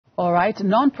All right.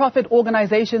 Non-profit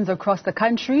organizations across the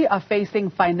country are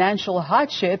facing financial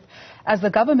hardship as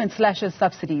the government slashes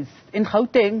subsidies. In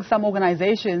Gauteng, some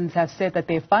organizations have said that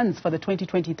their funds for the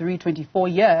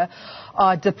 2023-24 year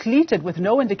are depleted, with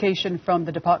no indication from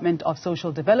the Department of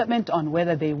Social Development on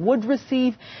whether they would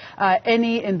receive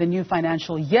any in the new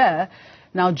financial year.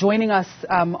 Now, joining us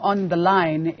on the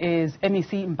line is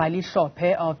MEC Mbali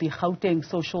Hlophe of the Gauteng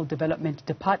Social Development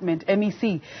Department.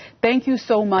 MEC, thank you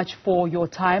so much for your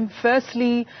time.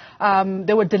 Firstly,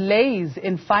 there were delays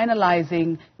in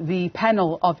finalizing the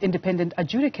panel of independent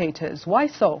adjudicators. Why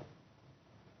so?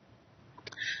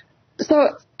 So,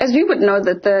 as you would know,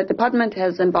 that the department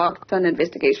has embarked on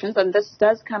investigations, and this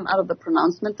does come out of the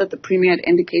pronouncement that the Premier had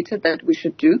indicated that we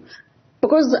should do.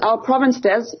 Because our province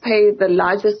does pay the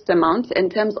largest amount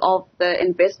in terms of the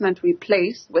investment we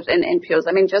place within NPOs.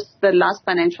 I mean, just the last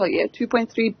financial year,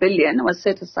 2.3 billion was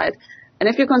set aside. And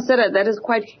if you consider that is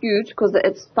quite huge, because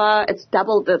it's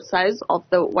double the size of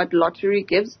what Lottery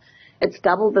gives. It's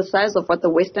double the size of what the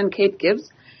Western Cape gives.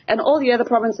 And all the other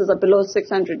provinces are below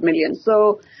 600 million.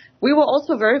 So we were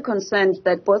also very concerned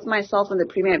that both myself and the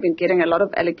Premier have been getting a lot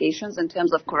of allegations in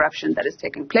terms of corruption that is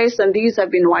taking place. And these have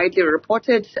been widely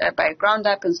reported by Ground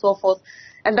Up and so forth.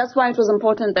 And that's why it was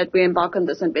important that we embark on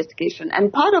this investigation.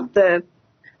 And part of the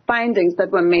findings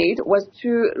that were made was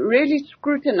to really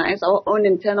scrutinize our own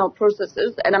internal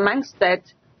processes. And amongst that,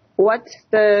 what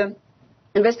the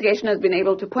investigation has been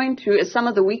able to point to is some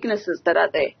of the weaknesses that are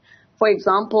there. For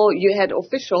example, you had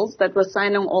officials that were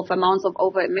signing off amounts of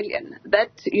over 1 million.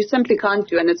 That you simply can't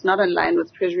do, and it's not in line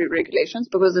with Treasury regulations,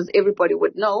 because as everybody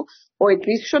would know, or at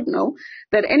least should know,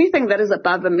 that anything that is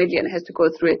above 1 million has to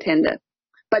go through a tender.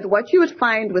 But what you would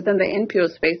find within the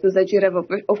NPO space is that you'd have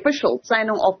officials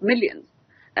signing off millions.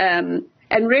 And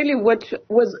really what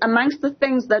was amongst the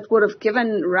things that would have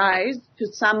given rise to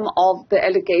some of the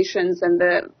allegations and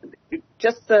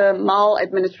just the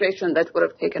maladministration that would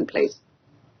have taken place.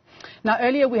 Now,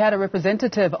 earlier we had a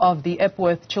representative of the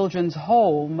Epworth Children's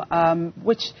Home,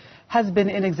 which has been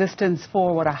in existence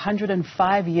for,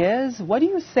 105 years. What do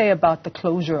you say about the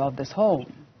closure of this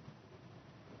home?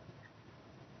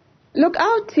 Look,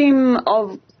 our team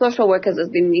of social workers has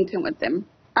been meeting with them.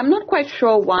 I'm not quite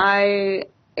sure why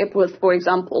Epworth, for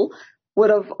example,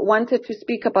 would have wanted to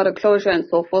speak about a closure and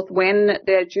so forth when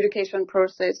the adjudication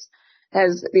process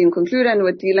has been concluded and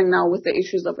we're dealing now with the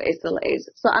issues of SLAs.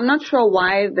 So I'm not sure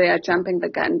why they are jumping the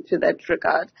gun to that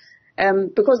regard.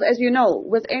 Because as you know,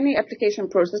 with any application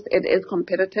process, it is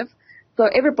competitive. So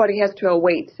everybody has to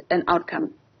await an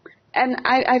outcome. And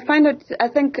I find it, I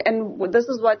think, and this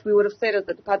is what we would have said as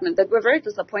the department, that we're very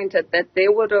disappointed that they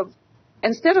would have,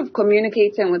 instead of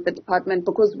communicating with the department,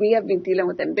 because we have been dealing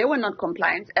with them, they were not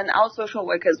compliant, and our social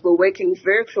workers were working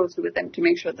very closely with them to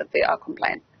make sure that they are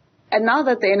compliant. And now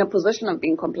that they're in a position of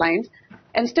being compliant,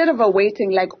 instead of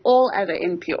awaiting like all other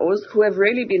NPOs who have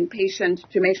really been patient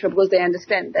to make sure, because they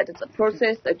understand that it's a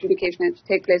process, adjudication has to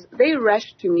take place, they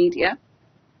rush to media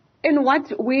in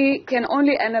what we can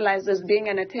only analyze as being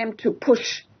an attempt to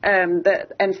push and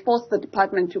force the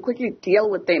department to quickly deal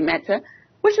with their matter,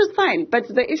 which is fine. But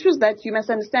the issue is that you must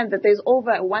understand that there's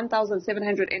over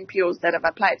 1,700 NPOs that have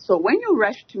applied. So when you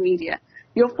rush to media,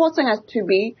 you're forcing us to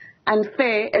be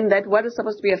unfair in that what is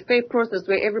supposed to be a fair process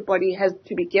where everybody has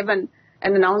to be given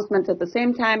an announcement at the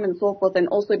same time and so forth, and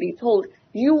also be told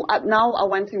you are now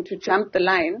wanting to jump the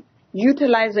line,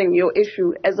 utilizing your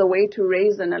issue as a way to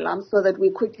raise an alarm so that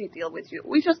we quickly deal with you.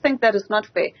 We just think that is not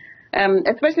fair,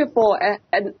 especially for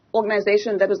an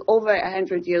organization that is over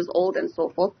 100 years old and so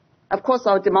forth. Of course,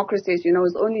 our democracy, as you know,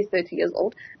 is only 30 years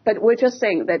old, but we're just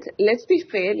saying that let's be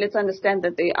fair, let's understand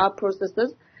that there are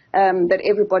processes that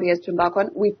everybody has to embark on.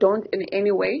 We don't in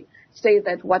any way say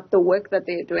that what the work that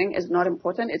they are doing is not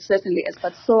important. It certainly is,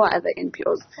 but so are other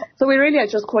NPOs. So we really are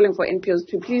just calling for NPOs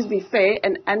to please be fair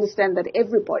and understand that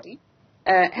everybody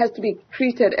has to be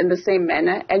treated in the same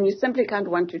manner, and you simply can't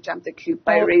want to jump the queue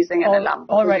by raising an alarm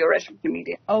because you're rushing to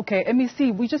media. Okay,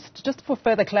 MEC, we just for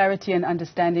further clarity and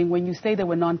understanding, when you say they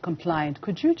were non-compliant,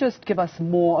 could you just give us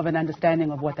more of an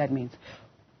understanding of what that means?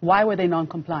 Why were they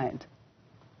non-compliant?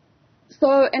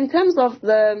 So in terms of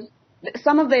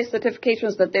some of their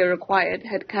certifications that they required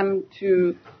had come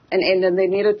to an end and they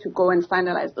needed to go and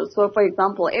finalize those. So for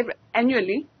example,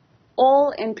 annually,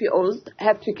 all NPOs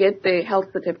have to get their health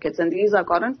certificates, and these are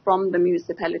gotten from the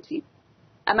municipality.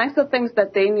 Amongst the things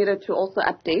that they needed to also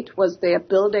update was their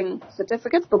building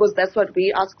certificates, because that's what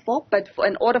we ask for. But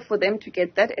in order for them to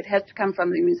get that, it has to come from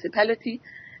the municipality,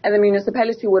 and the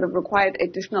municipality would have required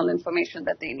additional information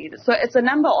that they needed. So it's a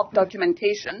number of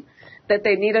documentation that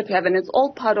they needed to have, and it's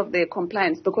all part of their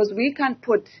compliance, because we can't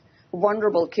put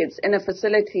vulnerable kids in a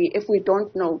facility if we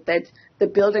don't know that the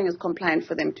building is compliant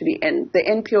for them to be in. The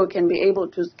NPO can be able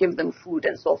to give them food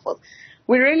and so forth.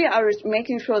 We really are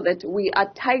making sure that we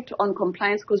are tight on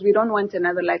compliance because we don't want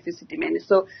another life Isidimeni.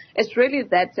 So it's really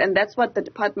that, and that's what the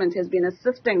department has been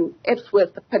assisting EPS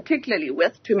with, particularly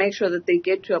with, to make sure that they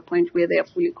get to a point where they are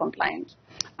fully compliant.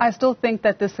 I still think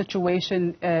that this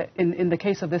situation, in the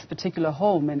case of this particular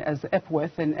home, and as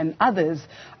Epworth and others,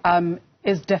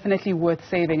 is definitely worth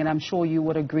saving, and I'm sure you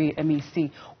would agree,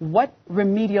 MEC. What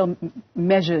remedial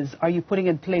measures are you putting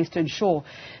in place to ensure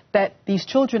that these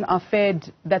children are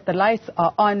fed, that the lights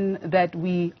are on, that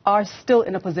we are still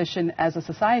in a position as a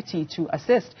society to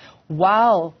assist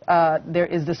while there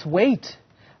is this weight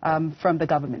from the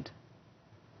government?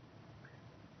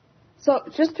 So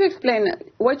just to explain,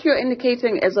 what you're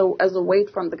indicating as a weight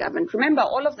from the government, remember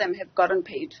all of them have gotten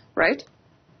paid, right?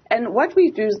 And what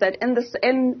we do is that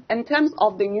in terms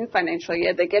of the new financial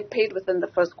year, they get paid within the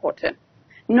first quarter.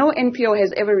 No NPO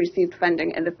has ever received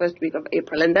funding in the first week of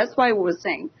April. And that's why we were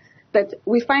saying that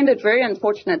we find it very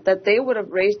unfortunate that they would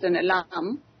have raised an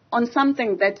alarm on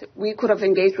something that we could have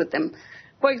engaged with them.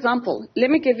 For example, let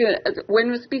me give you, when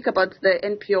we speak about the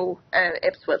NPO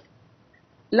Epsworth,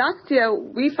 last year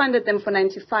we funded them for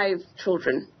 95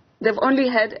 children. They've only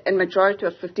had a majority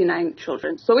of 59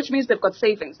 children, so which means they've got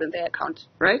savings in their account,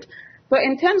 right? So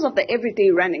in terms of the everyday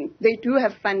running, they do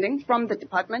have funding from the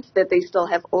department that they still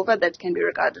have over that can be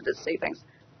regarded as savings.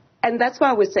 And that's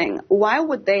why we're saying, why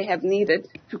would they have needed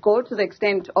to go to the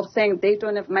extent of saying they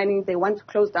don't have money, they want to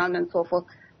close down and so forth,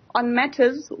 on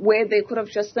matters where they could have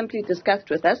just simply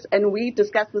discussed with us, and we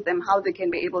discussed with them how they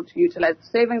can be able to utilize the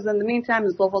savings in the meantime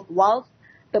and so forth, whilst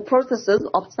the processes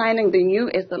of signing the new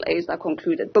SLAs are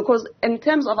concluded. Because in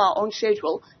terms of our own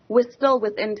schedule, we're still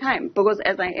within time. Because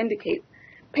as I indicate,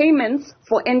 payments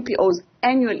for NPOs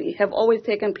annually have always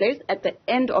taken place at the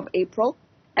end of April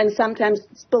and sometimes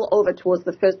spill over towards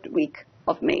the first week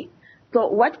of May. So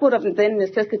what would have then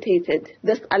necessitated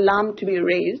this alarm to be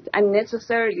raised,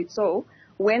 unnecessarily so,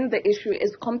 when the issue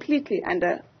is completely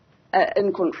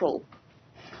in control?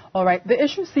 All right. The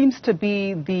issue seems to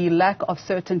be the lack of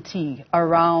certainty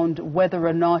around whether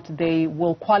or not they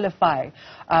will qualify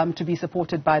to be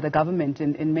supported by the government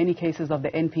in many cases of the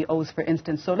NPOs, for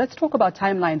instance. So let's talk about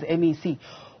timelines, MEC.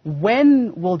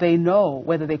 When will they know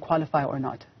whether they qualify or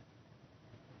not?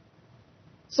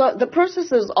 So the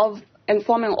processes of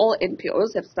informing all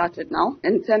NPOs have started now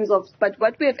in terms of, but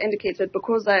what we have indicated,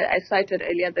 because I cited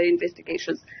earlier the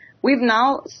investigations, we've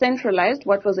now centralized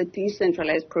what was a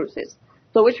decentralized process.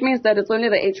 So which means that it's only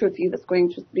the HOD that's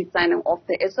going to be signing off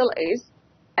the SLAs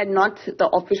and not the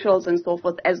officials and so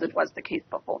forth as it was the case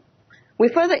before. We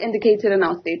further indicated in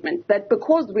our statement that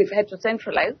because we've had to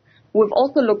centralize, we've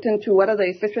also looked into what are the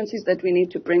efficiencies that we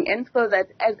need to bring in so that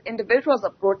as individuals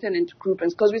are brought in into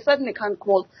groupings, because we certainly can't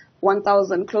call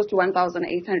 1,000, close to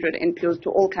 1,800 NPOs to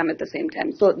all come at the same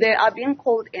time. So they are being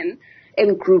called in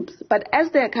groups. But as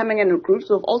they are coming in groups,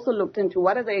 we've also looked into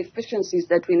what are the efficiencies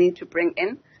that we need to bring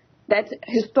in that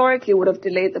historically would have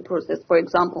delayed the process. For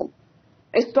example,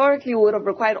 historically would have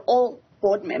required all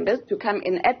board members to come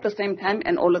in at the same time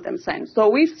and all of them sign. So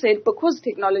we've said because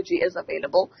technology is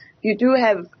available, you do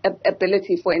have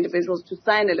ability for individuals to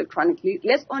sign electronically.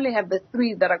 Let's only have the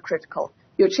three that are critical.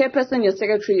 Your chairperson, your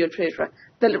secretary, your treasurer.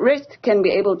 The rest can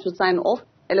be able to sign off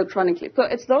electronically. So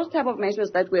it's those type of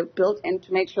measures that we've built in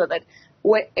to make sure that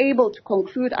we're able to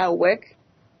conclude our work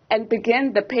and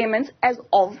begin the payments as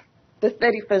of the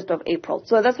 31st of April.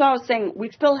 So that's why I was saying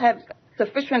we still have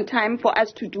sufficient time for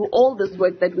us to do all this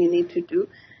work that we need to do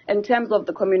in terms of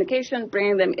the communication,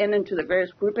 bringing them in into the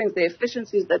various groupings, the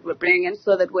efficiencies that we're bringing in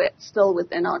so that we're still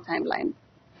within our timeline.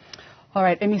 All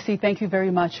right, MEC, thank you very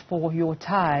much for your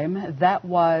time. That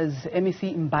was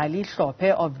MEC Mbali Hlophe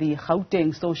of the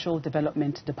Gauteng Social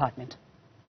Development Department.